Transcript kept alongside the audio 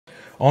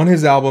On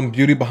his album,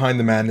 Beauty Behind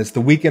the Madness, The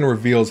Weeknd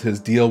reveals his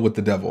deal with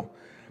the devil.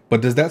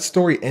 But does that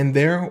story end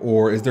there,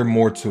 or is there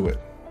more to it?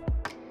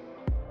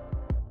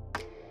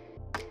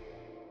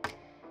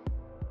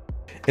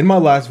 In my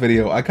last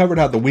video, I covered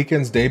how The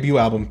Weeknd's debut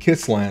album,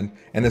 Kissland,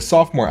 and his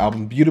sophomore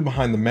album, Beauty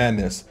Behind the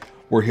Madness,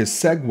 were his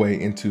segue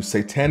into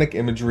satanic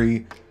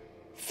imagery,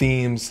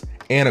 themes,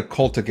 and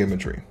occultic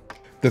imagery.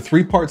 The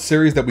three-part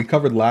series that we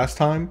covered last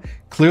time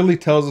clearly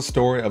tells the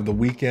story of The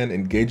Weeknd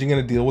engaging in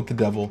a deal with the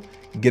devil,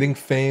 getting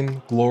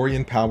fame, glory,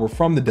 and power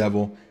from the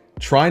devil,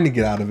 trying to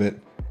get out of it,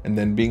 and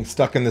then being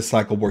stuck in this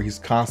cycle where he's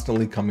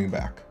constantly coming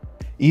back.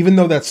 Even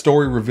though that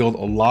story revealed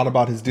a lot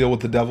about his deal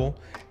with the devil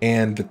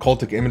and the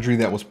cultic imagery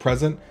that was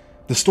present,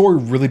 the story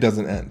really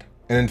doesn't end.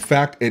 And in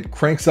fact, it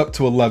cranks up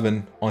to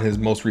 11 on his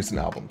most recent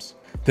albums.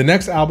 The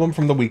next album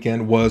from The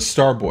Weeknd was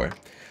Starboy.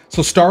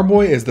 So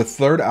Starboy is the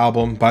third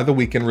album by The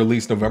Weeknd,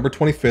 released November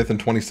 25th in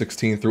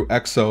 2016 through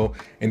EXO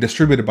and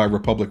distributed by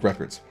Republic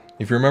Records.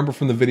 If you remember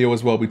from the video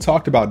as well, we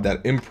talked about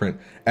that imprint,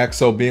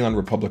 EXO being on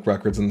Republic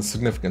Records, and the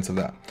significance of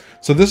that.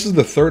 So this is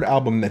the third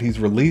album that he's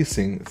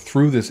releasing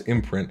through this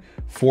imprint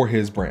for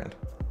his brand.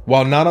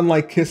 While not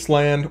unlike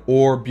Kissland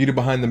or Beauty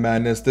Behind the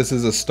Madness, this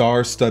is a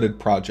star-studded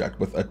project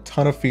with a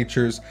ton of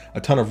features,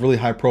 a ton of really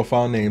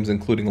high-profile names,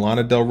 including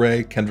Lana Del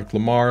Rey, Kendrick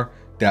Lamar,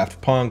 Daft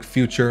Punk,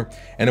 Future,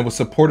 and it was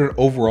supported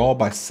overall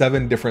by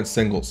 7 different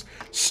singles,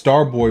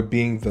 Starboy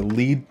being the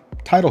lead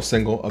title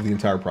single of the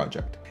entire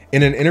project.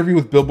 In an interview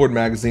with Billboard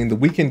magazine, The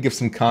Weeknd gives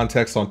some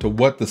context onto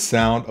what the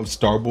sound of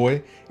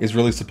Starboy is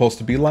really supposed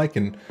to be like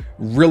and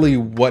really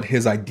what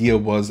his idea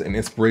was and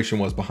inspiration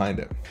was behind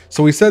it.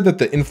 So he said that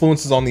the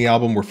influences on the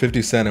album were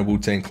 50 Cent and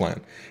Wu-Tang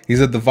Clan. He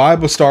said the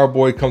vibe of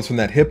Starboy comes from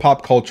that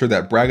hip-hop culture,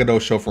 that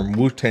braggadocio from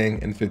Wu-Tang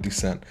and 50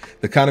 Cent,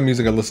 the kind of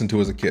music I listened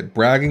to as a kid.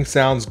 Bragging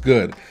sounds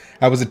good.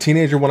 I was a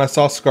teenager when I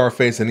saw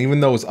Scarface, and even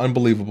though it was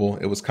unbelievable,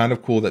 it was kind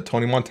of cool that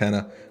Tony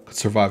Montana could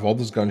survive all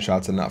those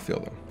gunshots and not feel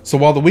them. So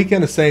while The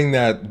Weeknd is saying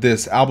that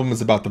this album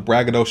is about the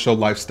braggadocio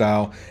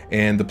lifestyle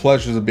and the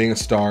pleasures of being a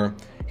star,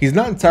 he's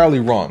not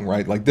entirely wrong,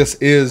 right? Like, this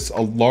is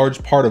a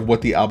large part of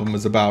what the album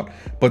is about,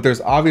 but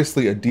there's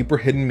obviously a deeper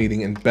hidden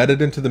meaning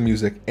embedded into the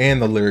music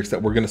and the lyrics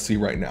that we're going to see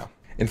right now.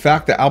 In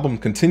fact, the album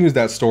continues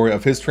that story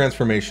of his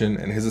transformation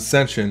and his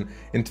ascension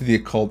into the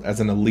occult as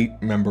an elite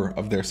member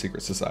of their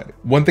secret society.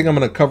 One thing I'm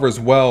going to cover as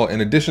well,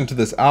 in addition to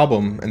this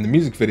album and the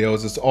music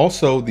videos, is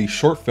also the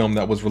short film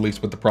that was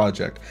released with the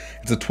project.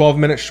 It's a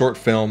 12-minute short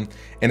film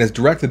and is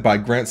directed by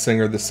Grant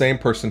Singer, the same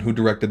person who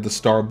directed the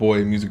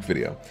Starboy music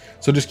video.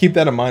 So just keep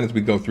that in mind as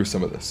we go through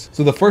some of this.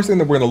 So the first thing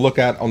that we're going to look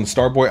at on the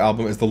Starboy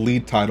album is the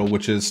lead title,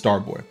 which is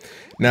Starboy.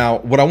 Now,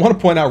 what I want to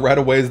point out right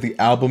away is the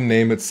album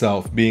name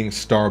itself being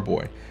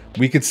Starboy.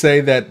 We could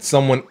say that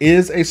someone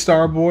is a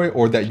star boy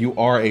or that you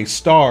are a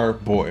star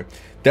boy.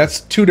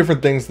 That's two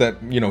different things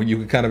that, you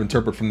can kind of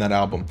interpret from that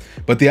album.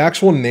 But the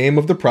actual name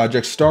of the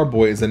project,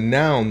 Starboy, is a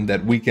noun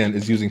that Weeknd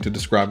is using to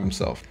describe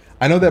himself.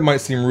 I know that might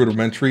seem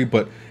rudimentary,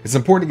 but it's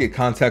important to get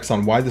context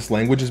on why this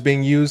language is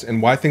being used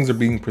and why things are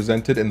being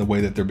presented in the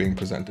way that they're being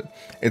presented.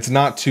 It's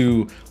not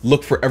to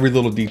look for every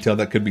little detail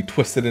that could be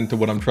twisted into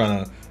what I'm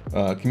trying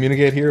to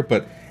communicate here,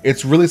 but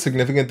it's really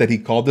significant that he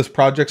called this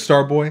project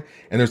Starboy,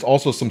 and there's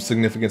also some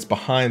significance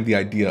behind the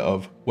idea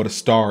of what a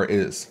star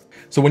is.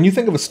 So when you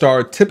think of a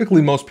star,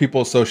 typically most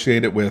people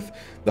associate it with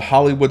the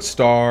Hollywood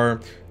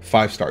star,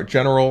 5-star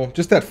general,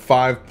 just that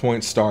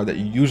 5-point star that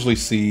you usually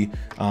see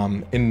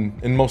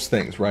in most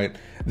things, right?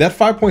 That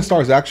 5-point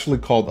star is actually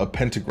called a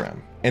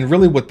pentagram. And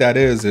really what that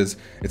is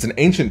it's an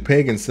ancient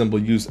pagan symbol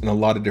used in a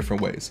lot of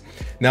different ways.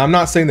 Now, I'm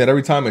not saying that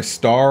every time a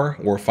star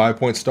or a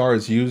 5-point star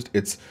is used,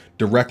 it's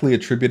directly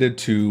attributed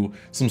to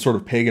some sort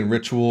of pagan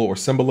ritual or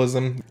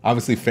symbolism.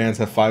 Obviously, fans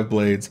have 5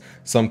 blades.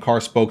 Some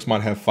car spokes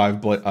might have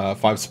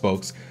 5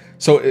 spokes.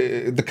 So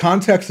the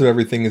context of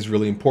everything is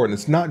really important.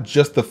 It's not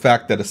just the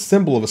fact that a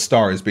symbol of a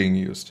star is being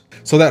used.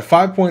 So that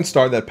 5-point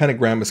star, that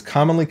pentagram, is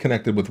commonly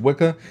connected with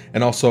Wicca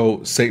and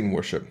also Satan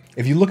worship.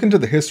 If you look into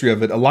the history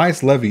of it,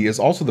 Elias Levy is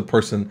also the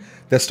person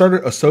that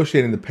started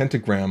associating the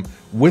pentagram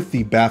with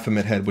the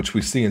Baphomet head, which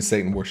we see in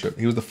Satan worship.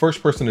 He was the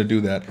first person to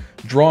do that,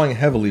 drawing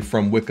heavily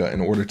from Wicca in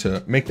order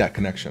to make that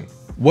connection.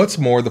 What's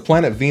more, the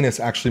planet Venus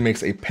actually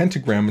makes a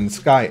pentagram in the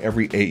sky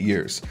every 8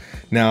 years.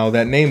 Now,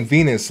 that name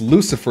Venus,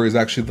 Lucifer, is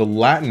actually the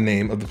Latin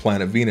name of the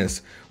planet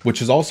Venus,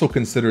 which is also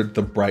considered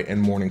the bright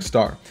and morning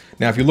star.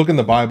 Now, if you look in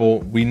the Bible,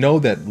 we know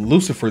that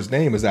Lucifer's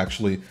name is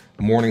actually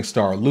morning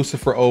star.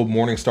 Lucifer, oh,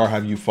 morning star,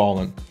 have you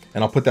fallen?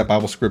 And I'll put that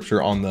Bible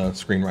scripture on the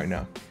screen right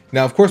now.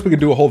 Now, of course, we could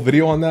do a whole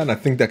video on that, and I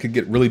think that could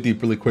get really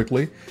deep really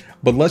quickly.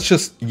 But let's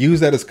just use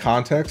that as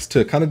context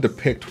to kind of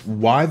depict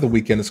why The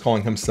Weeknd is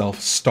calling himself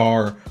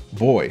Star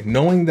Boy.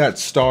 Knowing that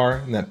star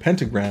and that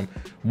pentagram,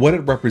 what it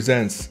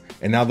represents,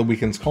 and now The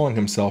Weeknd's calling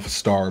himself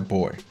Star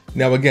Boy.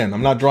 Now again,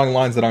 I'm not drawing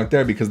lines that aren't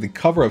there because the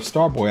cover of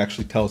Starboy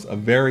actually tells a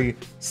very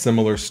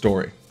similar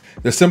story.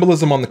 The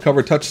symbolism on the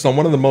cover touches on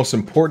one of the most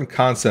important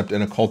concepts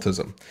in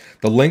occultism,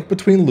 the link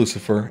between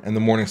Lucifer and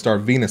the morning star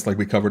Venus, like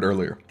we covered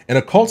earlier. In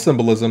occult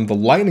symbolism, the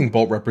lightning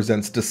bolt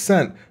represents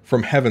descent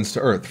from heavens to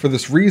earth. For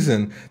this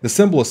reason, the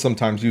symbol is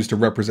sometimes used to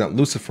represent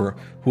Lucifer,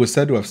 who is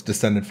said to have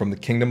descended from the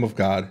kingdom of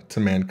God to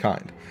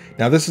mankind.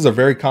 Now, this is a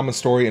very common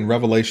story in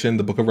Revelation,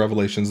 the book of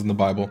Revelations in the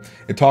Bible.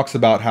 It talks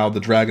about how the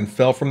dragon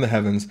fell from the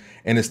heavens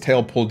and his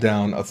tail pulled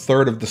down a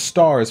third of the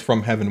stars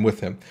from heaven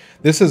with him.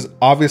 This is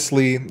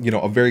obviously,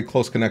 a very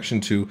close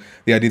connection to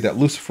the idea that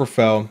Lucifer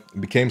fell,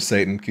 became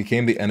Satan,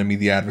 became the enemy,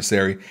 the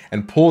adversary,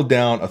 and pulled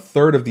down a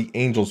third of the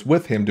angels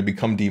with him to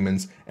become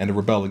demons and to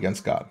rebel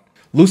against God.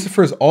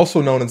 Lucifer is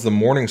also known as the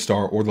morning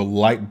star or the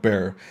light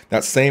bearer,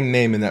 that same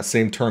name and that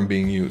same term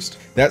being used.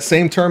 That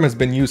same term has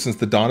been used since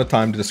the dawn of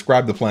time to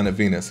describe the planet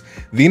Venus.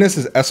 Venus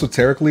is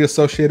esoterically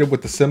associated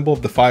with the symbol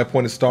of the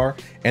five-pointed star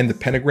and the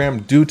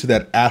pentagram due to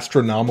that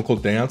astronomical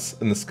dance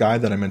in the sky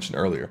that I mentioned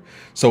earlier.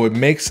 So it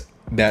makes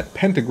that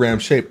pentagram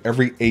shape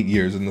every 8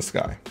 years in the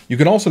sky. You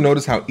can also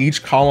notice how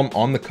each column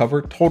on the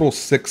cover totals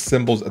 6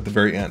 symbols at the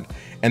very end,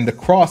 and the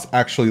cross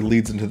actually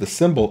leads into the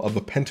symbol of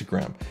a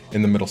pentagram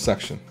in the middle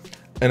section.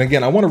 And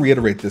again, I want to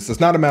reiterate this. It's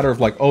not a matter of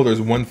like, oh,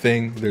 there's one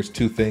thing, there's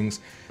two things.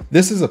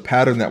 This is a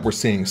pattern that we're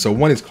seeing. So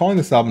one, he's calling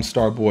this album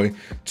Starboy.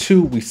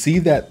 Two, we see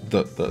that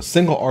the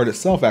single art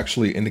itself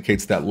actually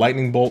indicates that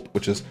lightning bolt,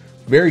 which is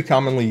very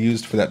commonly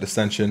used for that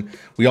dissension.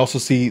 We also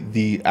see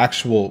the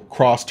actual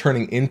cross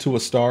turning into a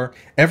star.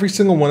 Every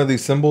single one of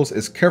these symbols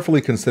is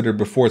carefully considered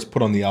before it's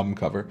put on the album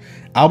cover.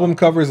 Album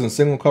covers and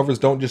single covers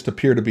don't just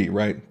appear to be,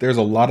 right? There's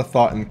a lot of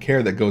thought and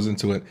care that goes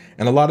into it,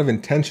 and a lot of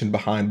intention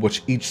behind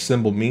what each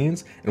symbol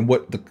means and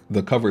what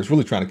the cover is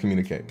really trying to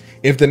communicate.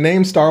 If the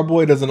name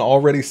Starboy doesn't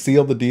already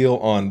seal the deal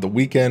on The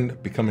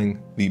Weeknd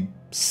becoming the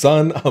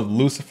son of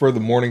Lucifer,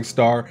 the morning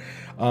star,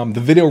 the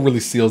video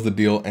really seals the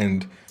deal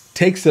and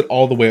takes it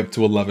all the way up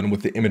to 11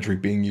 with the imagery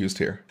being used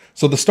here.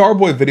 So the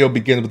Starboy video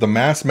begins with a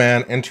masked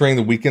man entering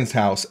The Weeknd's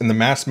house, and the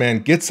masked man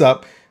gets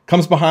up,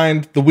 comes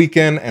behind The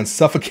Weeknd, and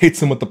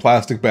suffocates him with the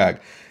plastic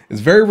bag.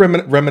 It's very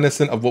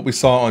reminiscent of what we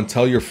saw on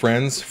Tell Your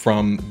Friends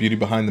from Beauty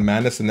Behind the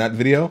Madness in that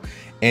video.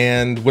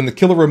 And when the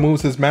killer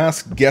removes his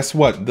mask, guess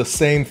what? The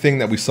same thing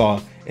that we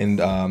saw in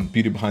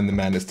Beauty Behind the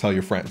Madness, Tell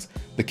Your Friends.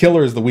 The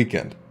killer is The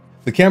Weeknd.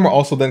 The camera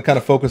also then kind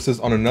of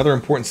focuses on another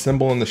important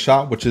symbol in the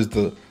shot, which is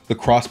the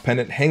cross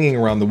pendant hanging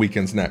around The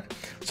Weeknd's neck.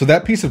 So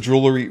that piece of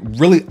jewelry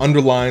really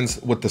underlines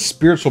what the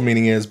spiritual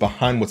meaning is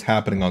behind what's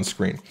happening on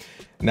screen.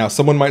 Now,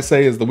 someone might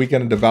say, is The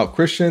Weeknd a devout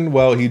Christian?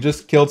 Well, he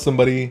just killed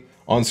somebody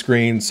on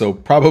screen, so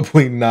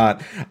probably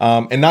not.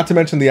 And not to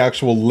mention the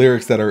actual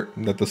lyrics that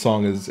the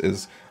song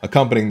is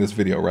accompanying this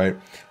video, right?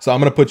 So I'm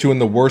gonna put you in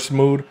the worst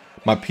mood.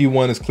 My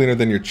P1 is cleaner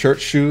than your church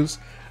shoes.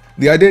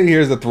 The idea here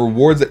is that the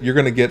rewards that you're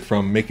going to get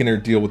from making a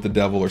deal with the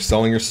devil or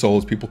selling your soul,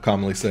 as people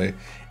commonly say,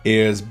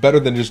 is better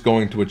than just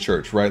going to a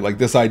church, right? Like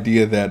this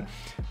idea that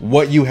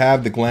what you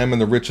have, the glam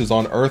and the riches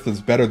on earth,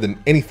 is better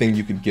than anything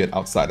you could get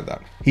outside of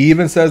that. He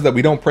even says that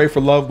we don't pray for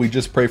love, we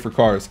just pray for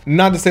cars.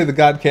 Not to say that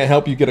God can't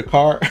help you get a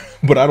car,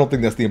 but I don't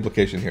think that's the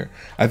implication here.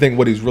 I think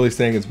what he's really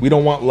saying is we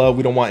don't want love,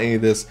 we don't want any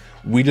of this,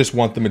 we just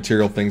want the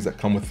material things that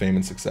come with fame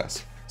and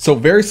success. So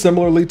very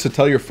similarly to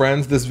Tell Your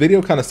Friends, this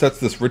video kind of sets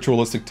this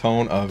ritualistic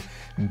tone of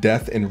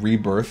death and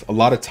rebirth. A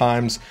lot of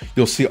times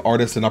you'll see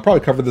artists, and I'll probably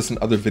cover this in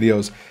other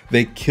videos,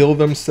 they kill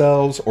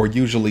themselves or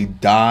usually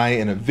die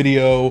in a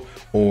video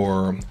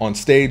or on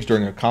stage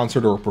during a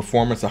concert or a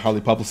performance, a highly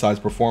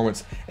publicized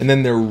performance, and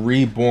then they're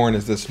reborn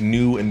as this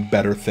new and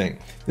better thing.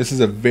 This is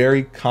a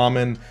very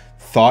common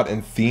thought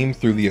and theme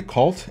through the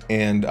occult,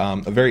 and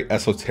a very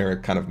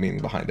esoteric kind of meaning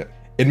behind it.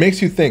 It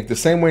makes you think, the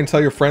same way in Tell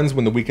Your Friends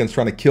when The Weeknd's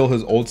trying to kill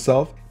his old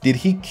self, did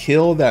he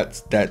kill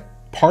that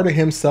part of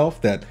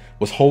himself that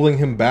was holding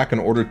him back in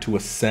order to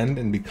ascend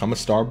and become a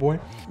Starboy?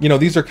 You know,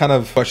 these are kind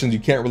of questions you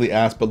can't really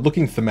ask, but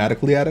looking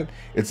thematically at it,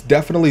 it's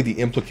definitely the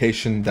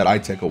implication that I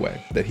take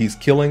away, that he's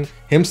killing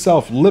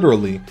himself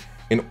literally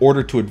in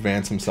order to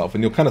advance himself,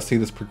 and you'll kind of see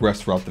this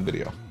progress throughout the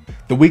video.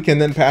 The Weeknd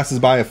then passes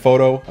by a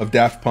photo of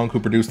Daft Punk, who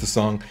produced the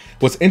song.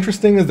 What's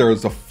interesting is there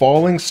is a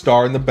falling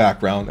star in the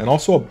background and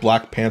also a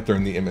Black Panther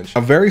in the image.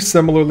 Now, very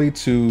similarly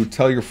to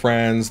Tell Your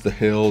Friends, The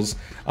Hills,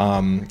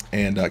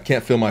 and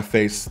Can't Feel My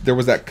Face, there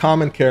was that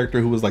common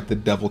character who was like the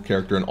devil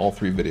character in all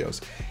three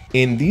videos.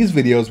 In these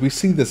videos, we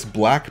see this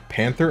Black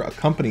Panther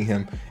accompany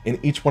him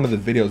in each one of the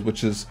videos,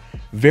 which is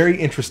very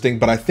interesting,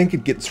 but I think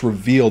it gets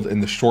revealed in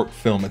the short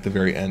film at the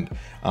very end.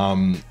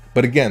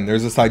 But again,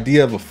 there's this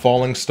idea of a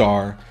falling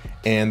star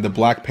and the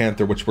Black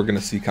Panther, which we're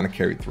gonna see kind of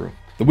carried through.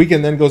 The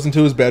Weeknd then goes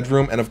into his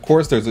bedroom, and of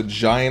course there's a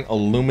giant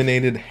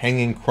illuminated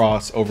hanging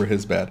cross over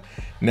his bed.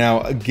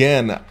 Now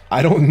again,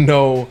 I don't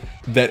know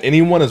that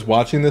anyone is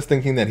watching this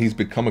thinking that he's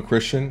become a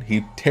Christian.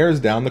 He tears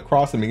down the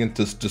cross and begins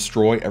to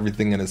destroy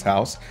everything in his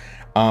house.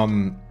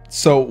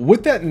 So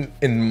with that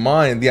in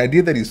mind, the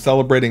idea that he's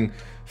celebrating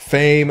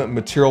fame,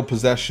 material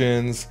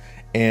possessions,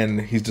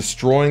 and he's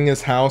destroying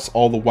his house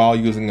all the while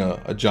using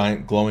a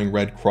giant glowing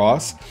red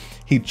cross,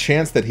 he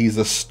chants that he's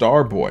a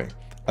Starboy,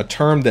 a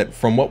term that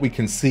from what we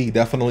can see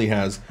definitely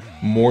has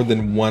more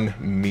than one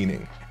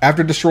meaning.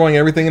 After destroying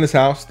everything in his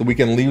house, the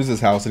Weeknd leaves his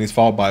house and he's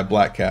followed by a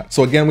black cat.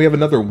 So again, we have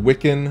another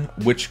Wiccan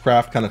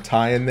witchcraft kind of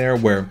tie in there,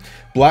 where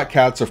black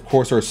cats, of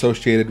course, are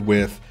associated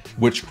with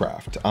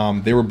witchcraft.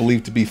 They were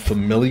believed to be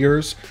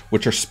familiars,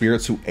 which are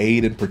spirits who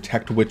aid and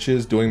protect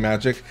witches doing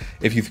magic.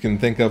 If you can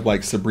think of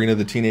like Sabrina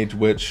the Teenage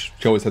Witch,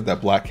 she always had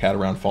that black cat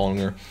around following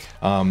her.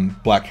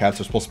 Black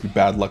cats are supposed to be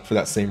bad luck for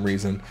that same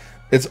reason.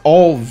 It's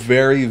all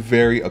very,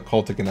 very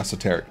occultic and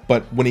esoteric.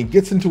 But when he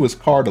gets into his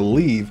car to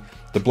leave,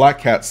 the black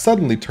cat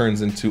suddenly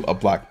turns into a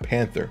Black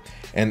Panther.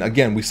 And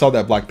again, we saw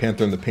that Black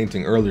Panther in the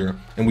painting earlier,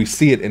 and we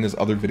see it in his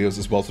other videos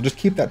as well. So just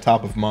keep that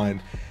top of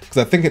mind, because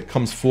I think it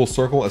comes full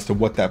circle as to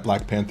what that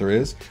Black Panther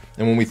is.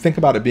 And when we think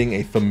about it being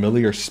a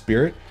familiar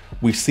spirit,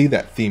 we see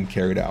that theme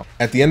carried out.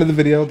 At the end of the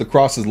video, the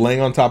cross is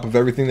laying on top of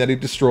everything that he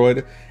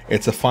destroyed.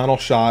 It's a final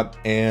shot,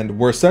 and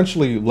we're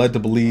essentially led to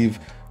believe,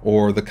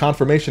 or the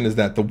confirmation is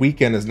that the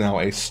Weeknd is now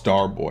a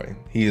star boy.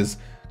 He has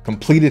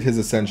completed his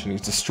ascension.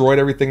 He's destroyed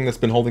everything that's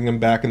been holding him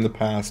back in the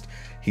past.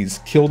 He's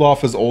killed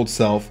off his old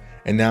self,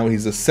 and now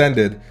he's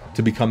ascended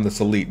to become this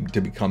elite, to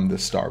become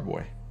this star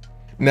boy.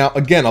 Now,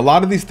 again, a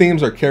lot of these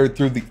themes are carried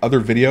through the other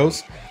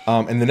videos,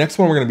 and the next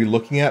one we're going to be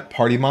looking at,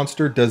 Party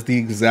Monster, does the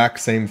exact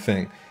same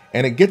thing.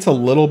 And it gets a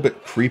little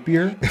bit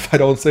creepier, if I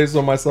don't say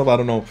so myself. I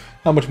don't know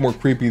how much more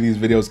creepy these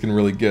videos can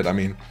really get. I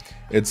mean,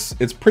 it's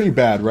pretty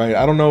bad, right?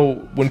 I don't know,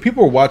 when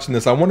people are watching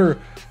this, I wonder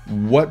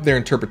what their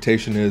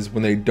interpretation is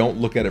when they don't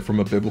look at it from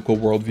a biblical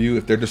worldview,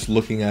 if they're just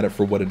looking at it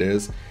for what it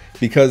is.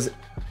 Because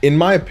in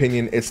my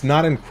opinion, it's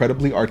not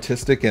incredibly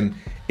artistic, and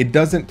it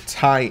doesn't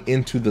tie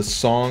into the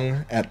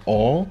song at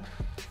all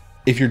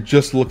if you're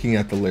just looking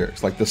at the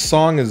lyrics. Like, the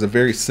song is a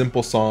very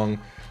simple song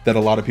that a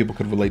lot of people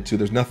could relate to.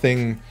 There's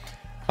nothing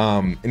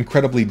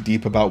incredibly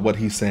deep about what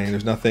he's saying.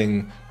 There's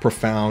nothing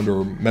profound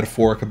or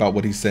metaphoric about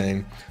what he's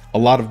saying. A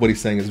lot of what he's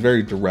saying is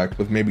very direct,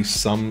 with maybe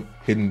some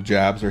hidden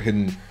jabs or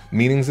hidden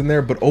meanings in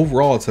there, but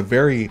overall it's a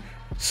very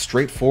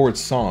straightforward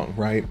song,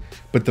 right?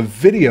 But the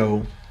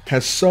video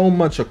has so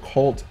much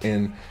occult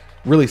and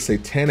really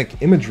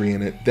satanic imagery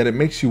in it that it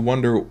makes you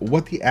wonder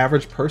what the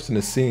average person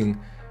is seeing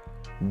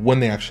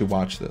when they actually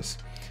watch this.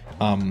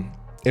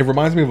 It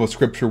reminds me of a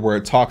scripture where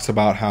it talks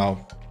about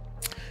how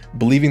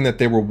believing that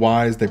they were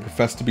wise, they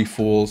profess to be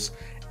fools,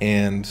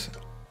 and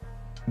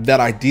that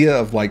idea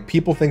of like,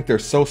 people think they're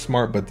so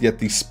smart, but yet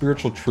these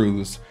spiritual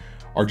truths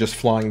are just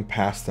flying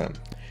past them.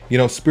 You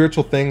know,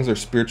 spiritual things are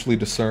spiritually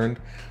discerned.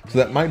 So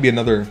that might be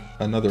another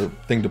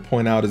thing to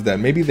point out, is that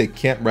maybe they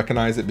can't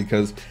recognize it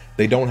because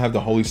they don't have the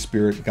Holy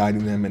Spirit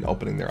guiding them and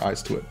opening their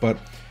eyes to it. But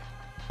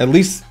at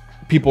least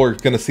people are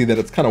going to see that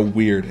it's kind of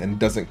weird and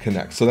doesn't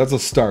connect. So that's a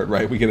start,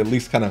 right? We can at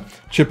least kind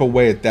of chip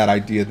away at that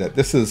idea that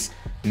this is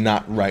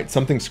not right.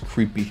 Something's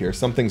creepy here.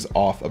 Something's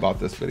off about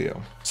this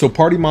video. So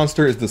Party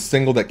Monster is the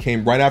single that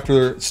came right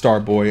after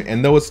Starboy,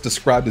 and though it's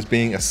described as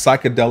being a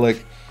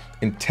psychedelic,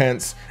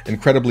 intense,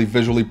 incredibly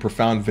visually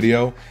profound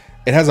video,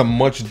 it has a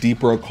much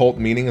deeper occult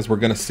meaning, as we're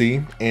going to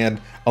see. And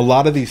a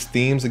lot of these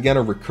themes, again,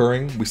 are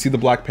recurring. We see the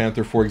Black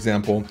Panther, for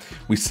example.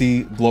 We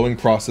see glowing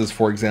crosses,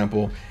 for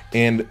example.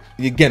 And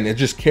again, it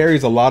just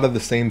carries a lot of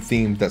the same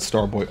themes that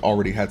Starboy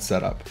already had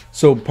set up.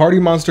 So Party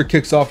Monster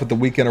kicks off with the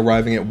Weeknd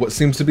arriving at what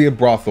seems to be a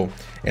brothel.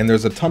 And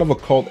there's a ton of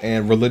occult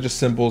and religious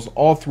symbols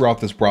all throughout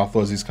this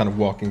brothel as he's kind of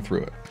walking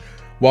through it.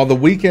 While the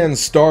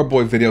Weeknd's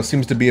Starboy video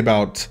seems to be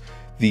about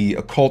the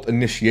occult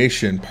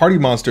initiation, Party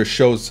Monster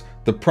shows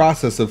the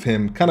process of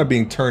him kind of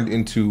being turned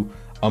into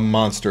a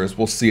monster, as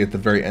we'll see at the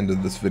very end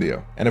of this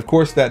video. And of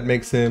course that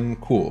makes him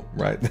cool,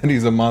 right? That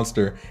he's a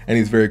monster and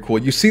he's very cool.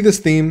 You see this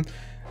theme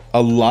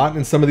a lot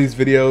in some of these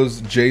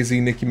videos. Jay-Z,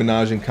 Nicki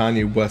Minaj, and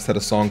Kanye West had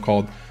a song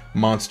called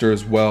Monster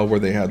as well, where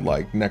they had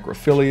like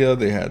necrophilia,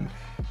 they had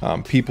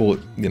people,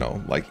 you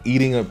know, like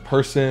eating a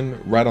person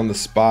right on the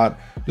spot.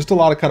 Just a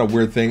lot of kind of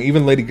weird thing.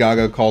 Even Lady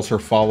Gaga calls her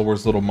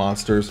followers little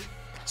monsters.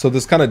 So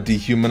this kind of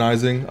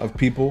dehumanizing of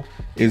people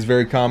is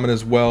very common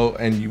as well.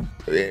 And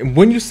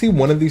when you see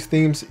one of these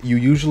themes, you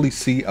usually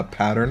see a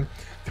pattern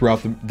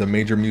throughout the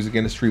major music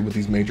industry with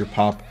these major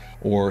pop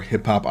or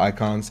hip hop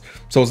icons.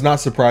 So it's not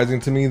surprising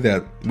to me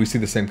that we see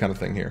the same kind of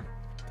thing here.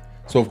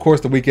 So of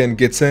course the Weeknd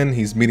gets in,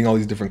 he's meeting all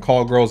these different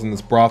call girls in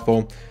this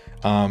brothel.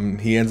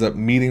 He ends up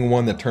meeting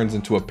one that turns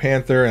into a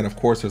panther, and of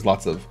course there's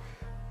lots of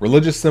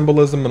religious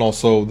symbolism and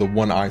also the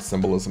one eye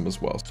symbolism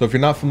as well. So if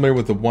you're not familiar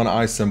with the one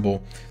eye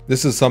symbol,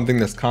 this is something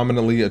that's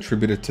commonly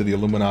attributed to the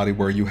Illuminati,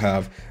 where you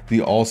have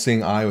the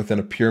all-seeing eye within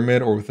a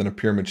pyramid or within a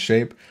pyramid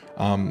shape.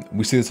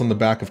 We see this on the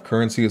back of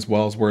currency as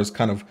well, as where it's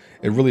kind of,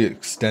 it really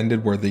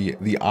extended where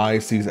the eye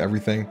sees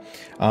everything.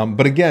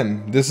 But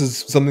again, this is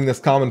something that's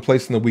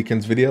commonplace in the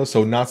Weeknd's video,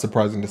 so not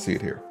surprising to see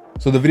it here.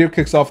 So the video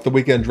kicks off with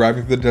the Weeknd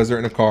driving through the desert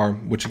in a car,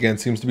 which again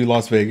seems to be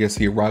Las Vegas.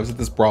 He arrives at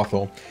this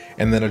brothel,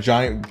 and then a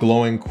giant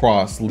glowing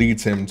cross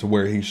leads him to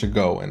where he should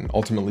go and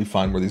ultimately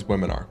find where these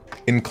women are.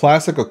 In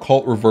classic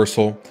occult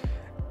reversal,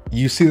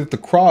 you see that the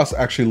cross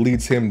actually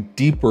leads him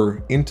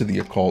deeper into the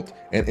occult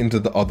and into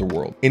the other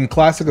world. In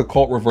classic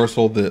occult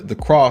reversal, the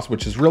cross,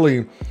 which is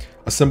really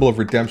a symbol of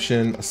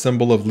redemption, a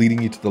symbol of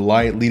leading you to the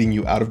light, leading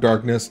you out of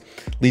darkness,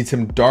 leads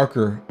him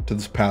darker to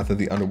this path of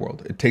the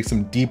underworld. It takes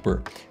him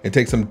deeper. It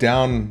takes him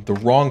down the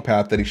wrong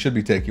path that he should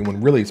be taking, when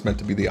really it's meant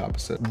to be the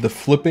opposite. The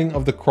flipping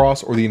of the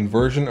cross, or the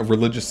inversion of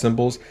religious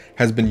symbols,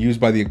 has been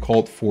used by the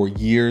occult for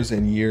years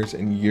and years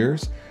and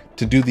years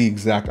to do the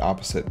exact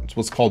opposite. It's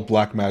what's called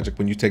black magic,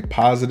 when you take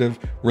positive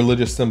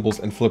religious symbols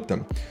and flip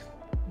them.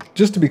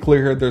 Just to be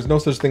clear here, there's no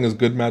such thing as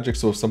good magic,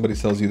 so if somebody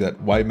tells you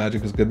that white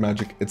magic is good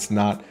magic, it's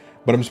not.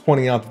 But I'm just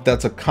pointing out that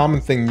that's a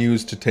common thing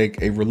used to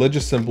take a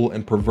religious symbol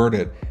and pervert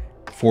it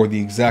for the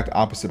exact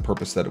opposite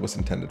purpose that it was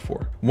intended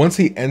for. Once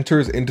he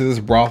enters into this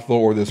brothel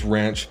or this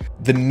ranch,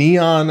 the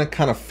neon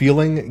kind of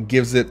feeling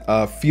gives it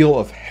a feel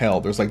of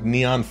hell. There's like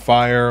neon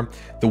fire.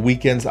 The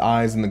Weeknd's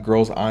eyes and the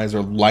girl's eyes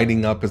are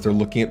lighting up as they're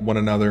looking at one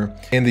another.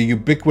 And the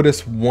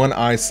ubiquitous one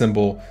eye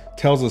symbol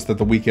tells us that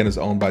the Weeknd is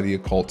owned by the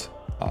occult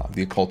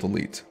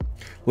elite.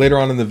 Later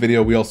on in the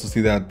video, we also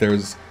see that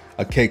there's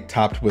a cake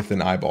topped with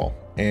an eyeball,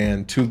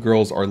 and two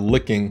girls are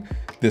licking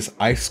this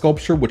ice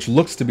sculpture, which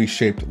looks to be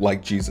shaped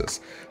like Jesus.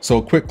 So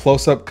a quick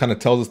close-up kind of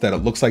tells us that it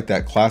looks like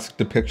that classic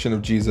depiction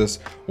of Jesus,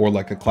 or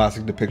like a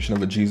classic depiction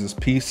of a Jesus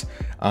piece.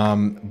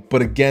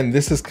 But again,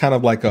 this is kind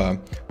of like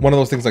one of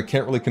those things I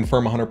can't really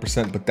confirm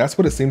 100%, but that's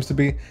what it seems to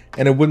be,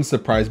 and it wouldn't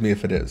surprise me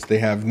if it is. They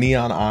have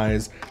neon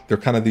eyes. They're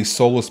kind of these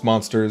soulless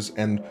monsters,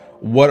 and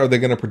what are they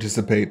going to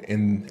participate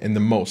in the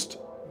most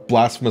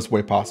blasphemous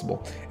way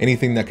possible?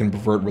 Anything that can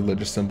pervert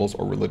religious symbols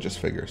or religious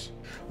figures.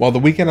 While the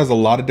Weeknd has a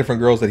lot of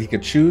different girls that he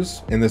could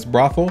choose in this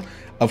brothel,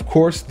 of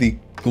course the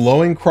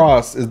glowing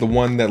cross is the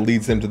one that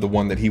leads him to the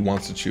one that he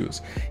wants to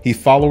choose. He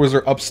follows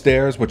her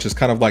upstairs, which is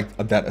kind of like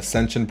that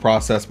ascension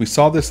process. We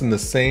saw this in the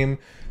same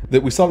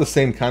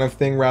kind of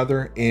thing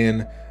rather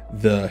in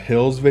the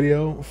Hills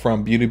video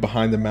from Beauty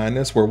Behind the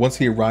Madness, where once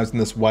he arrives in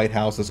this white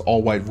house, this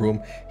all white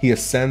room, he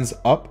ascends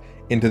up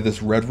into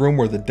this red room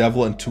where the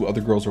devil and two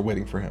other girls are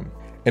waiting for him.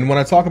 And when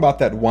I talk about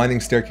that winding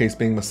staircase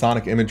being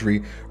Masonic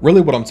imagery, really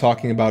what I'm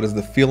talking about is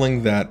the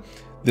feeling that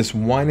this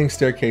winding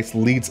staircase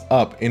leads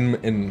up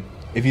in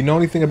if you know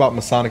anything about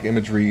Masonic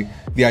imagery,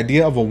 the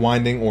idea of a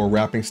winding or a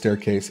wrapping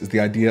staircase is the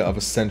idea of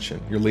ascension.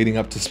 You're leading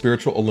up to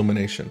spiritual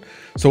illumination.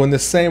 So in the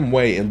same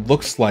way, it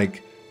looks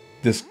like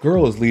this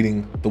girl is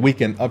leading the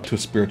Weeknd up to a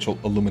spiritual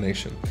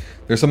illumination.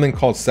 There's something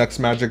called sex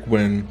magic,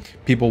 when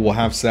people will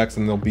have sex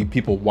and there'll be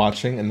people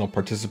watching and they'll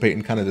participate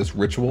in kind of this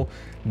ritual.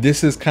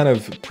 This is kind of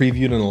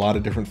previewed in a lot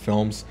of different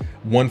films.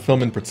 One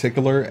film in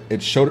particular,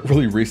 it showed it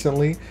really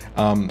recently.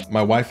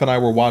 My wife and I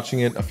were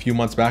watching it a few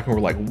months back and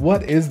we're like,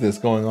 what is this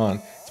going on?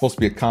 It's supposed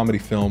to be a comedy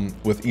film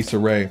with Issa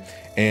Rae.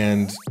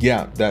 And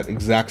yeah, that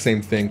exact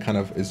same thing kind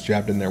of is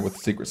jabbed in there with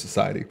Secret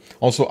Society.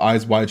 Also,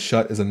 Eyes Wide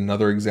Shut is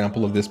another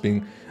example of this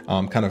being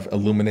kind of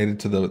illuminated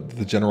to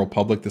the general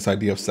public, this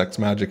idea of sex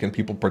magic and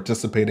people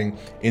participating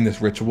in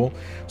this ritual.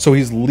 So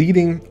he's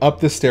leading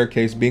up this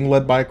staircase, being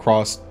led by a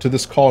cross, to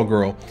this call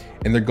girl,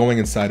 and they're going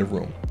inside a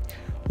room.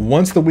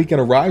 Once the Weeknd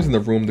arrives in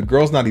the room, the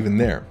girl's not even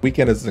there.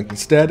 Weeknd is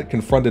instead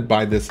confronted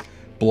by this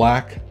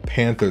Black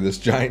Panther, this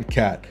giant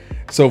cat.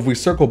 So if we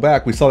circle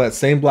back, we saw that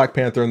same Black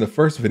Panther in the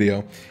first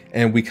video,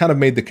 and we kind of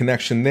made the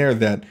connection there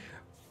that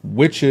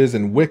witches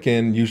and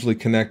Wiccan usually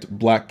connect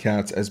black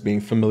cats as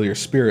being familiar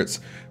spirits.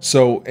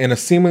 So in a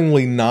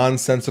seemingly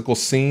nonsensical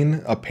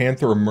scene, a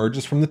panther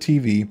emerges from the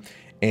TV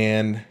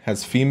and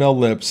has female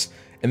lips,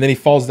 and then he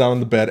falls down on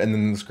the bed, and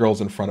then this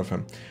girl's in front of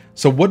him.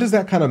 So what does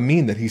that kind of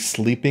mean? That he's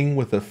sleeping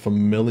with a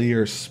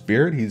familiar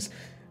spirit? He's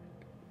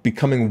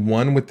becoming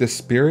one with this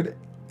spirit?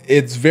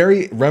 It's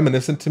very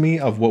reminiscent to me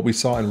of what we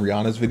saw in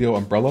Rihanna's video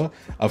Umbrella,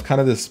 of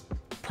kind of this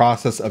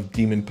process of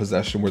demon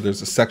possession where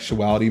there's a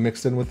sexuality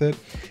mixed in with it,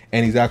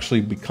 and he's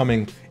actually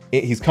coming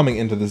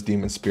into this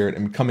demon spirit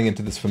and coming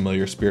into this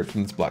familiar spirit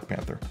from this Black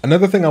Panther.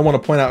 Another thing I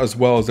want to point out as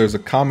well is there's a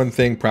common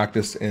thing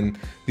practiced in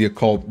the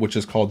occult, which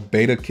is called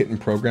beta kitten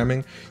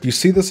programming. You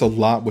see this a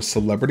lot with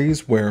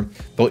celebrities, where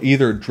they'll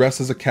either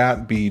dress as a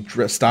cat, be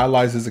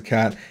stylized as a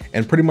cat,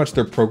 and pretty much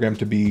they're programmed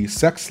to be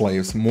sex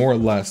slaves, more or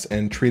less,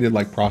 and treated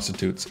like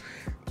prostitutes.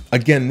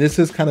 Again, this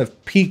is kind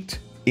of peaked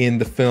in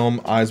the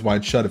film Eyes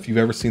Wide Shut. If you've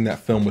ever seen that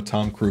film with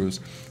Tom Cruise,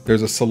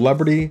 there's a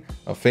celebrity,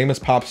 a famous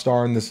pop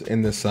star in this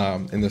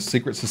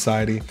secret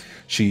society.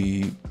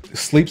 She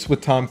sleeps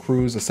with Tom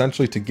Cruise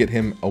essentially to get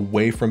him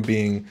away from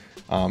being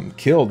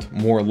killed,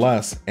 more or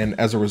less, and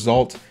as a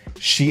result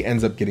she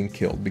ends up getting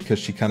killed because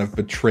she kind of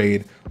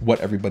betrayed what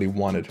everybody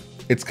wanted.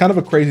 It's kind of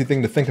a crazy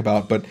thing to think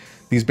about, but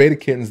these beta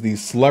kittens,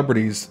 these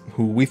celebrities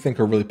who we think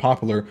are really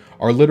popular,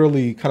 are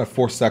literally kind of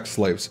forced sex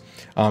slaves.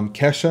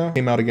 Kesha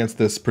came out against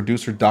this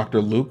producer,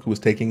 Dr. Luke, who was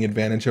taking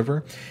advantage of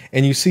her.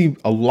 And you see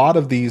a lot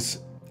of these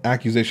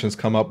accusations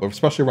come up,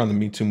 especially around the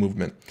Me Too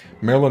movement.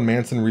 Marilyn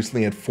Manson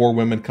recently had 4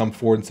 women come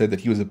forward and say that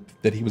he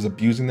was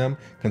abusing them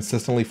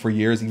consistently for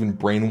years, even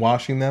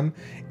brainwashing them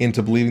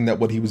into believing that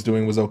what he was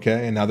doing was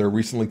okay, and now they're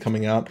recently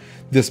coming out.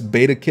 This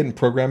beta kitten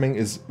programming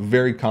is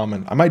very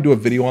common. I might do a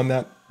video on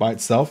that by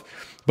itself.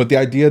 But the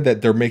idea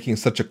that they're making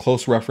such a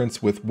close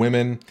reference with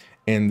women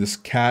and this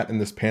cat and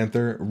this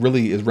panther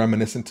really is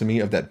reminiscent to me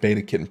of that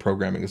beta kitten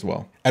programming as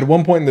well. At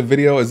one point in the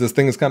video, as this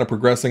thing is kind of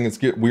progressing, it's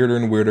getting weirder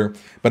and weirder.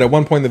 But at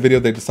one point in the video,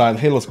 they decide,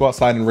 hey, let's go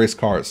outside and race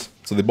cars.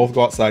 So they both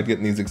go outside,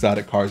 getting these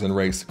exotic cars and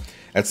race.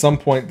 At some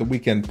point, the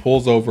Weeknd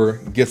pulls over,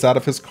 gets out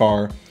of his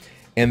car,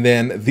 and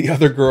then the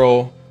other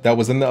girl that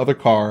was in the other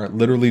car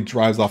literally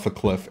drives off a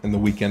cliff, and the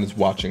Weeknd is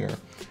watching her.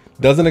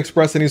 Doesn't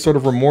express any sort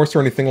of remorse or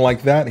anything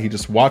like that. He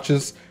just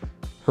watches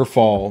her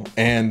fall,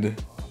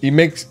 and he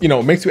makes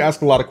you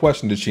ask a lot of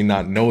questions. Did she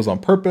not nose on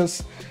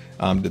purpose?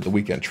 Did the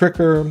Weeknd trick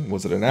her?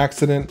 Was it an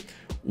accident?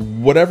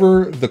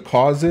 Whatever the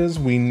cause is,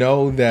 we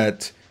know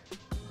that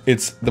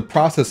it's the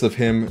process of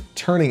him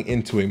turning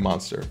into a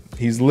monster.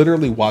 He's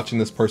literally watching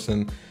this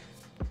person,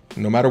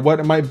 no matter what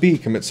it might be,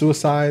 commit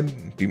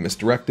suicide, be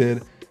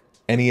misdirected,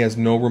 and he has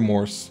no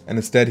remorse. And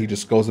instead, he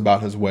just goes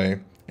about his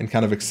way and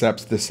kind of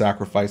accepts this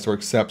sacrifice, or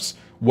accepts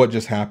what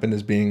just happened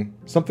as being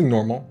something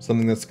normal,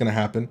 something that's going to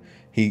happen.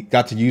 He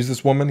got to use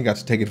this woman, he got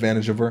to take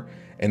advantage of her,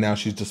 and now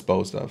she's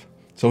disposed of.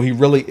 So he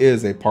really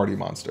is a party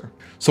monster.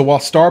 So while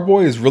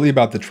Starboy is really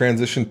about the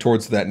transition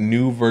towards that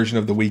new version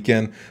of the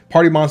Weeknd,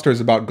 Party Monster is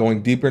about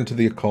going deeper into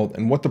the occult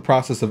and what the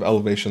process of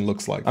elevation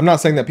looks like. I'm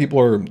not saying that people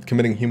are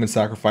committing human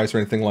sacrifice or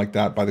anything like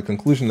that by the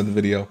conclusion of the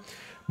video,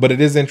 but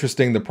it is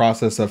interesting the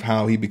process of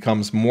how he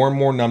becomes more and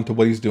more numb to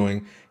what he's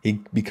doing. He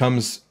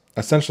becomes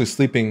essentially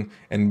sleeping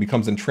and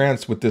becomes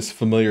entranced with this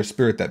familiar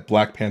spirit, that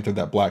Black Panther,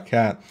 that black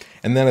cat.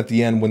 And then at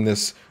the end, when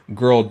this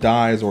girl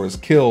dies or is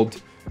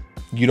killed,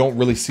 you don't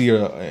really see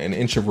an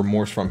inch of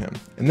remorse from him.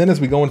 And then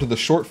as we go into the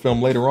short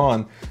film later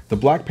on, the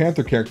Black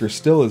Panther character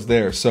still is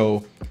there.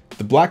 So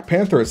the Black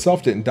Panther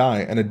itself didn't die,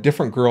 and a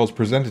different girl is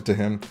presented to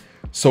him.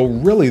 So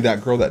really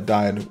that girl that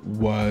died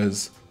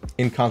was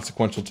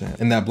inconsequential to him,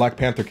 and that Black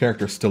Panther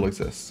character still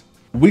exists.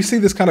 We see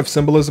this kind of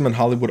symbolism in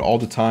Hollywood all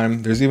the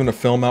time. There's even a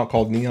film out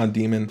called Neon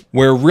Demon,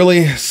 where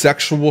really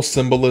sexual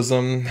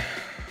symbolism,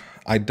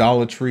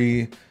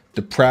 idolatry,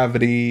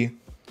 depravity,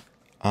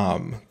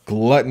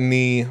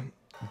 gluttony,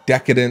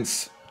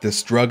 decadence,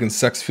 this drug and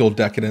sex fueled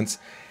decadence,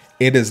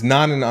 it is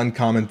not an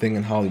uncommon thing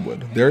in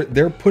Hollywood.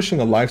 They're pushing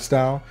a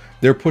lifestyle,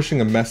 they're pushing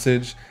a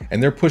message,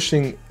 and they're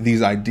pushing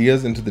these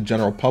ideas into the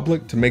general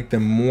public to make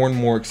them more and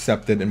more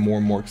accepted and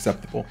more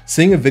acceptable.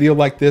 Seeing a video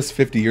like this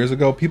 50 years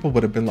ago, people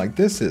would have been like,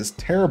 this is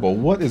terrible,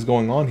 what is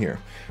going on here?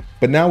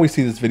 But now we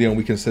see this video and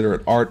we consider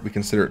it art, we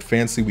consider it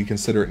fancy, we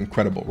consider it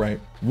incredible, right?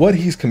 What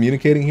he's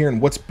communicating here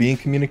and what's being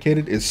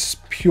communicated is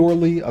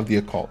purely of the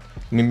occult.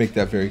 Let me make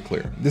that very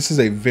clear. This is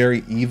a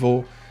very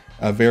evil,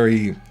 a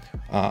very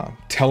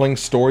telling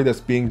story that's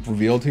being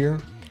revealed here.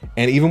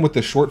 And even with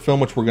the short film,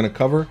 which we're going to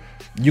cover,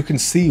 you can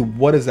see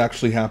what is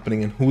actually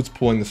happening and who's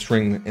pulling the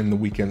string in the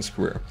Weeknd's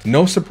career.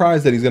 No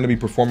surprise that he's going to be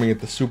performing at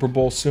the Super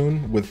Bowl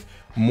soon, with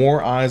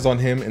more eyes on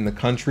him in the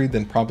country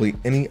than probably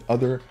any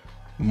other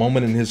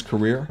moment in his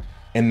career.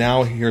 And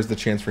now here's the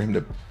chance for him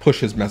to push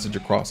his message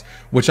across,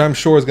 which I'm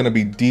sure is going to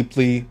be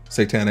deeply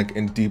satanic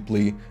and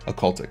deeply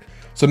occultic.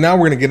 So now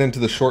we're going to get into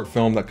the short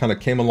film that kind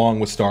of came along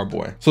with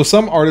Starboy. So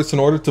some artists, in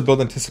order to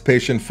build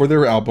anticipation for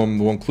their album,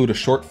 will include a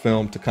short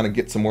film to kind of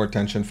get some more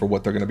attention for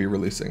what they're going to be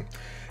releasing.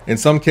 In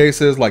some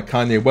cases, like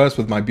Kanye West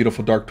with My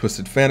Beautiful Dark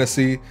Twisted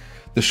Fantasy,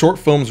 the short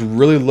films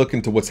really look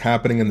into what's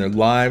happening in their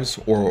lives,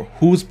 or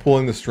who's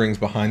pulling the strings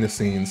behind the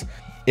scenes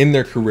in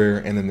their career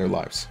and in their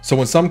lives. So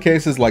in some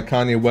cases, like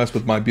Kanye West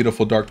with My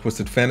Beautiful Dark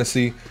Twisted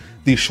Fantasy,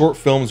 these short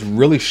films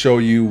really show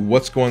you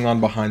what's going on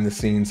behind the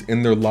scenes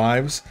in their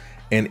lives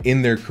and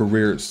in their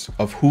careers,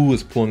 of who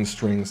is pulling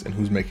strings and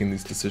who's making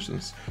these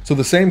decisions. So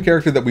the same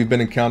character that we've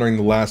been encountering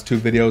the last two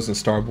videos in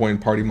Starboy and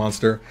Party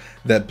Monster,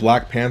 that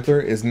Black Panther,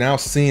 is now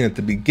seen at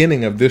the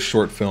beginning of this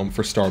short film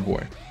for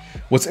Starboy.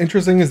 What's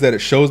interesting is that it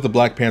shows the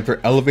Black Panther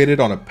elevated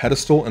on a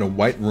pedestal in a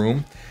white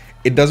room.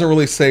 It doesn't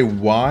really say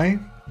why,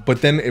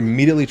 but then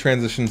immediately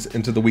transitions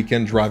into the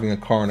Weeknd driving a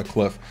car on a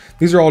cliff.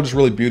 These are all just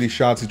really beauty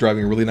shots. He's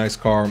driving a really nice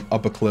car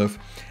up a cliff,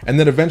 and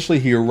then eventually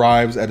he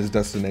arrives at his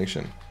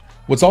destination.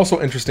 What's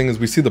also interesting is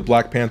we see the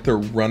Black Panther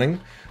running,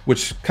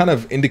 which kind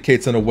of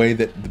indicates in a way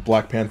that the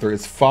Black Panther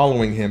is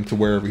following him to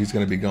wherever he's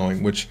going to be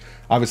going, which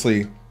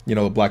obviously, you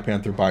know, the Black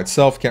Panther by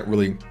itself can't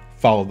really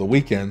follow the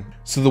Weeknd.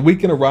 So the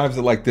Weeknd arrives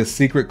at like this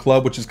secret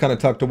club, which is kind of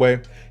tucked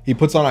away. He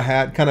puts on a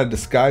hat, kind of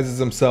disguises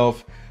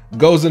himself,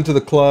 goes into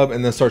the club,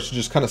 and then starts to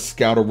just kind of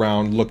scout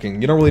around looking.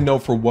 You don't really know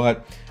for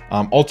what.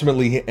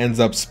 Ultimately, he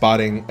ends up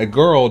spotting a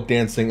girl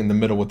dancing in the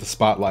middle with the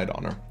spotlight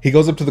on her. He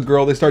goes up to the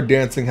girl, they start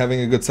dancing, having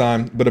a good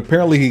time, but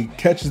apparently he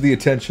catches the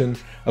attention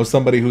of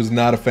somebody who's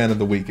not a fan of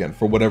the Weeknd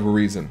for whatever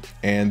reason.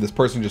 And this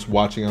person just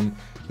watching him,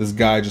 this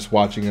guy just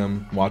watching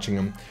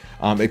him.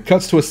 It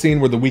cuts to a scene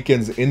where the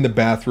Weeknd's in the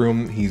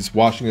bathroom, he's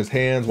washing his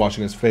hands,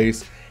 washing his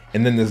face,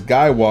 and then this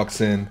guy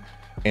walks in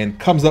and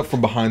comes up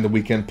from behind the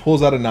Weeknd,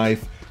 pulls out a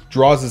knife,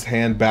 draws his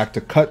hand back to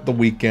cut the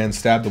Weeknd,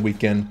 stab the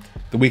Weeknd.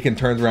 The Weeknd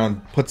turns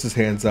around, puts his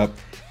hands up,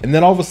 and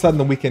then all of a sudden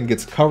the Weeknd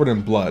gets covered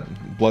in blood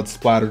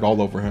splattered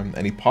all over him,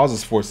 and he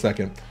pauses for a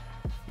second.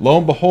 Lo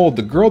and behold,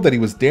 the girl that he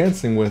was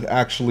dancing with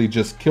actually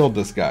just killed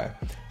this guy.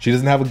 She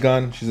doesn't have a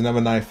gun, she doesn't have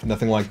a knife,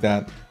 nothing like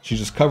that. She's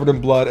just covered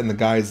in blood and the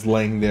guy's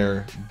laying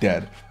there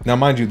dead. Now,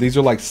 mind you, these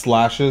are like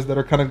slashes that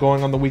are kind of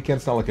going on the Weeknd.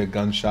 It's not like a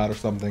gunshot or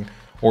something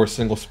or a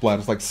single splat.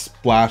 It's like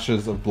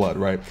splashes of blood,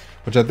 right?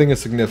 Which I think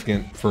is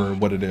significant for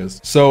what it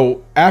is.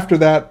 So after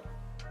that,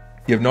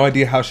 you have no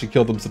idea how she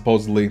killed him,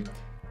 supposedly.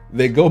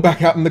 They go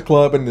back out in the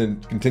club and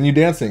then continue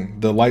dancing.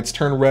 The lights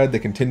turn red, they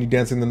continue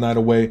dancing the night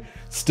away,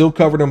 still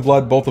covered in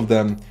blood, both of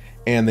them,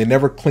 and they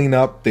never clean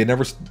up, they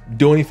never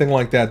do anything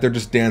like that. They're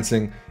just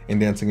dancing and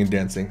dancing and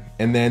dancing.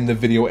 And then the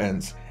video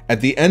ends. At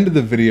the end of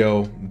the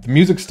video, the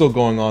music's still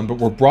going on, but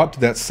we're brought to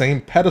that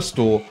same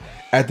pedestal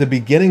at the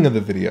beginning of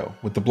the video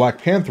with the Black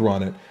Panther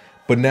on it,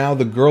 but now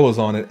the girl is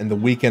on it and the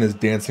Weeknd is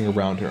dancing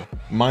around her.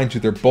 Mind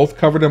you, they're both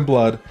covered in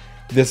blood.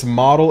 This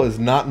model is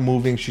not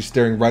moving, she's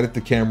staring right at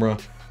the camera,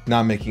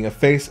 not making a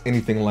face,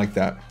 anything like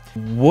that.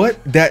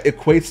 What that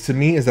equates to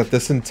me is that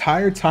this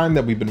entire time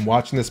that we've been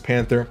watching this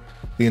Panther,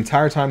 the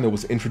entire time that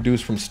was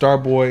introduced from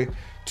Starboy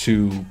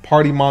to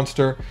Party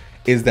Monster,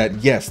 is that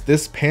yes,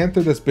 this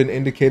Panther that's been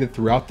indicated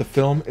throughout the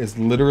film is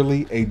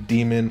literally a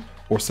demon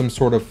or some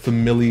sort of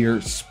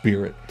familiar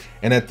spirit.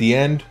 And at the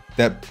end,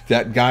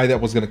 that guy that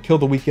was going to kill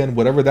the Weeknd,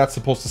 whatever that's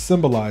supposed to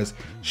symbolize,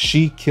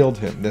 she killed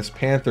him. This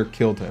Panther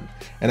killed him.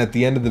 And at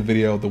the end of the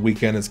video, the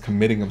Weeknd is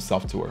committing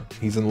himself to her.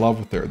 He's in love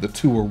with her. The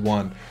two are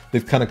one.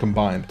 They've kind of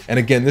combined. And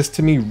again, this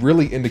to me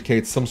really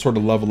indicates some sort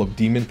of level of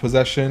demon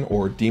possession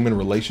or demon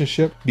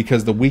relationship,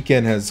 because the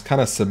Weeknd has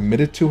kind of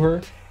submitted to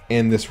her,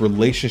 and this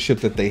relationship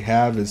that they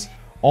have is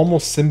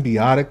almost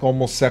symbiotic,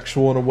 almost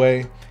sexual in a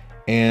way.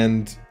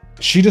 And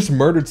she just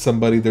murdered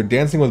somebody. They're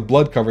dancing with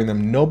blood covering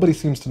them. Nobody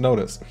seems to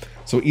notice.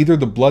 So either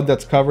the blood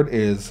that's covered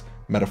is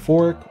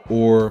metaphoric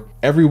or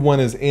everyone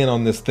is in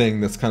on this thing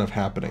that's kind of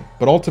happening.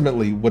 But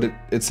ultimately, what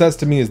it says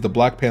to me is the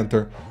Black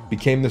Panther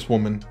became this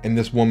woman, and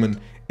this woman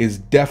is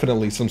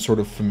definitely some sort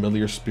of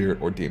familiar spirit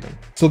or demon.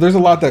 So there's a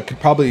lot that could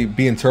probably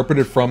be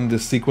interpreted from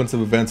this sequence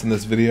of events in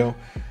this video.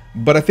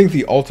 But I think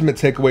the ultimate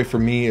takeaway for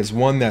me is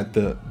one, that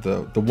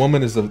the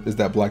woman is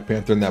that Black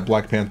Panther, and that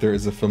Black Panther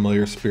is a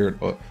familiar spirit,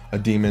 a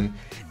demon,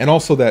 and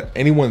also that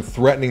anyone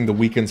threatening the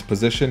Weeknd's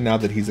position, now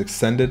that he's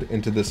ascended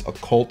into this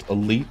occult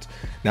elite,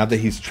 now that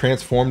he's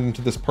transformed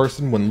into this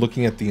person, when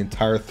looking at the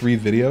entire 3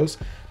 videos,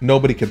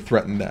 nobody could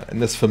threaten that. And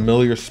this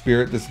familiar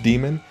spirit, this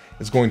demon,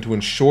 is going to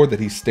ensure that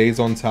he stays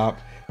on top,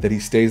 that he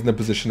stays in the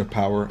position of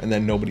power, and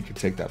that nobody could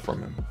take that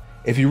from him.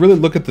 If you really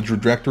look at the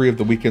trajectory of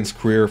the Weeknd's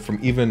career from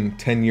even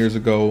 10 years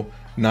ago,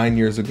 9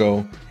 years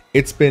ago,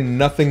 it's been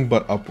nothing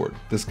but upward.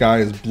 This guy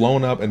has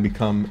blown up and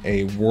become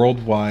a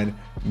worldwide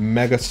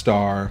mega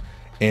star,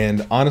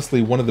 and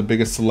honestly one of the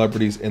biggest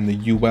celebrities in the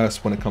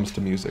US when it comes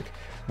to music.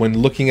 When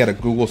looking at a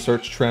Google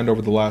search trend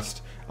over the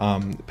last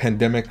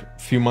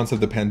few months of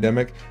the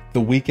pandemic,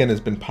 the Weeknd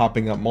has been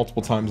popping up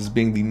multiple times as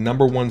being the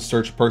 #1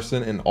 search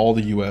person in all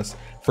the US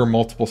for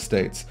multiple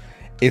states.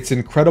 It's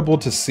incredible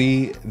to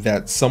see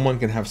that someone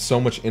can have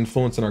so much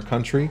influence in our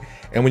country.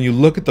 And when you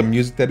look at the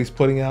music that he's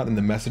putting out and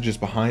the messages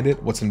behind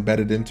it, what's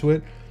embedded into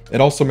it,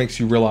 it also makes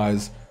you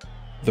realize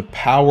the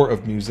power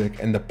of music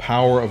and the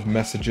power of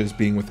messages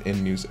being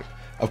within music.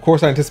 Of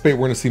course, I anticipate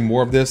we're going to see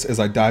more of this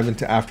as I dive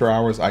into After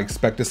Hours. I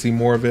expect to see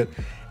more of it.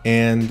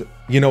 And,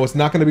 you know, it's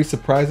not going to be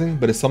surprising,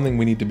 but it's something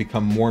we need to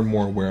become more and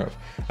more aware of.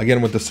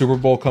 Again, with the Super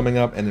Bowl coming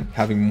up and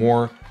having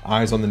more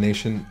eyes on the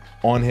nation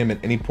on him at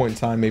any point in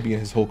time, maybe in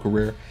his whole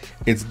career,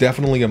 it's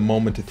definitely a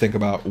moment to think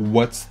about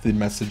what's the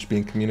message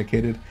being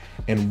communicated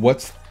and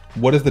what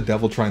is the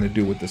devil trying to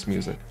do with this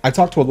music. I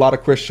talk to a lot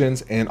of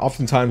Christians, and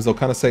oftentimes they'll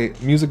kind of say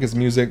music is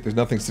music, there's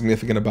nothing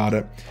significant about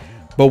it.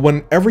 But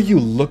whenever you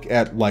look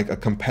at like a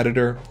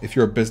competitor, if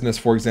you're a business,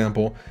 for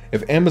example,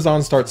 if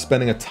Amazon starts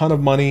spending a ton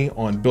of money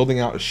on building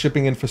out a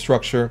shipping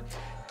infrastructure,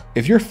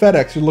 if you're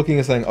FedEx, you're looking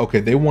and saying, okay,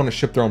 they want to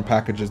ship their own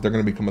packages, they're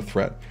going to become a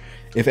threat.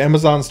 If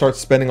Amazon starts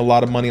spending a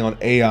lot of money on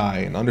AI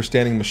and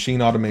understanding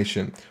machine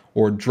automation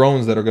or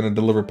drones that are going to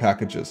deliver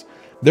packages,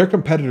 their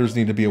competitors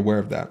need to be aware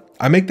of that.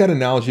 I make that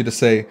analogy to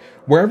say,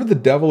 wherever the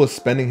devil is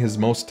spending his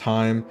most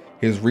time,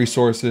 his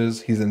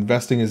resources, he's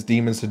investing his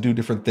demons to do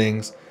different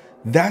things,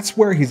 that's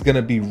where he's going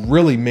to be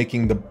really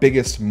making the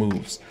biggest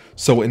moves.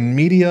 So in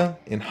media,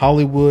 in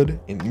Hollywood,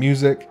 in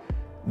music,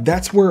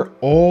 that's where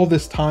all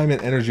this time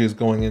and energy is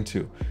going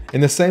into.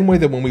 In the same way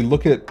that when we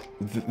look at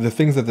the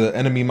things that the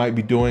enemy might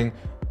be doing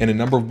in a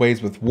number of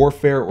ways with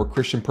warfare or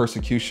Christian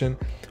persecution,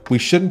 we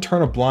shouldn't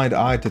turn a blind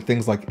eye to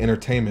things like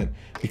entertainment,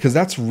 because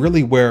that's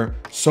really where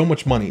so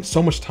much money,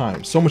 so much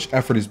time, so much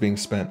effort is being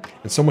spent,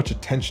 and so much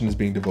attention is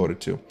being devoted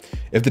to.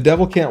 If the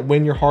devil can't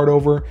win your heart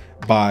over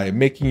by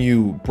making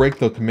you break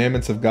the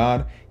commandments of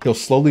God, he'll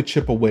slowly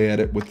chip away at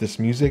it with this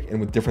music and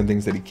with different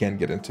things that he can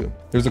get into.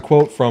 There's a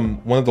quote from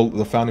one of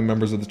the founding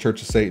members of the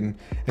Church of Satan,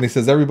 and he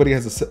says everybody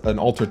has an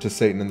altar to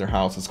Satan in their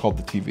house. It's called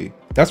the TV.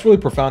 That's really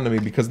profound to me,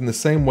 because in the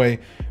same way,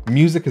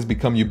 music has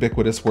become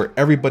ubiquitous where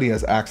everybody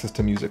has access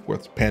to music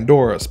with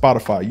Pandora,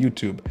 Spotify,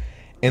 YouTube.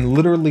 And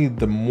literally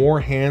the more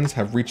hands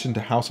have reached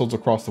into households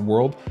across the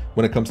world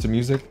when it comes to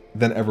music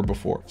than ever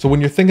before. So when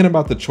you're thinking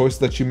about the choices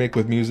that you make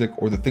with music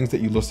or the things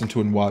that you listen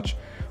to and watch,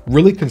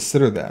 really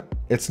consider that.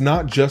 It's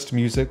not just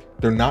music,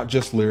 they're not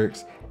just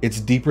lyrics, it's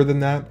deeper than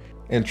that.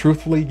 And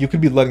truthfully, you could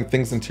be letting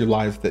things into your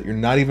life that you're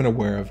not even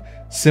aware of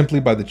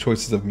simply by the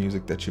choices of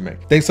music that you make.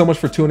 Thanks so much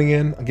for tuning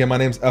in. Again, my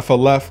name's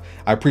FLF.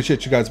 I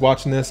appreciate you guys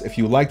watching this. If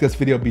you like this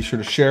video, be sure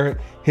to share it,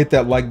 hit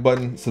that like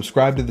button,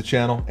 subscribe to the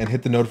channel, and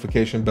hit the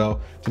notification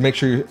bell to make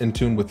sure you're in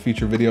tune with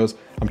future videos.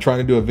 I'm trying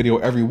to do a video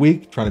every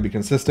week, trying to be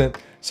consistent.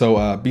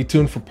 So be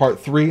tuned for part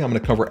 3. I'm gonna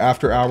cover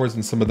after hours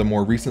and some of the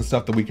more recent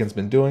stuff the Weeknd's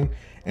been doing.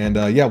 And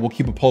yeah, we'll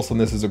keep a pulse on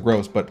this as it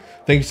grows. But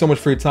thank you so much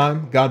for your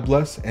time. God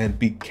bless, and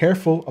be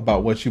careful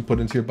about what you put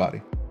into your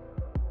body.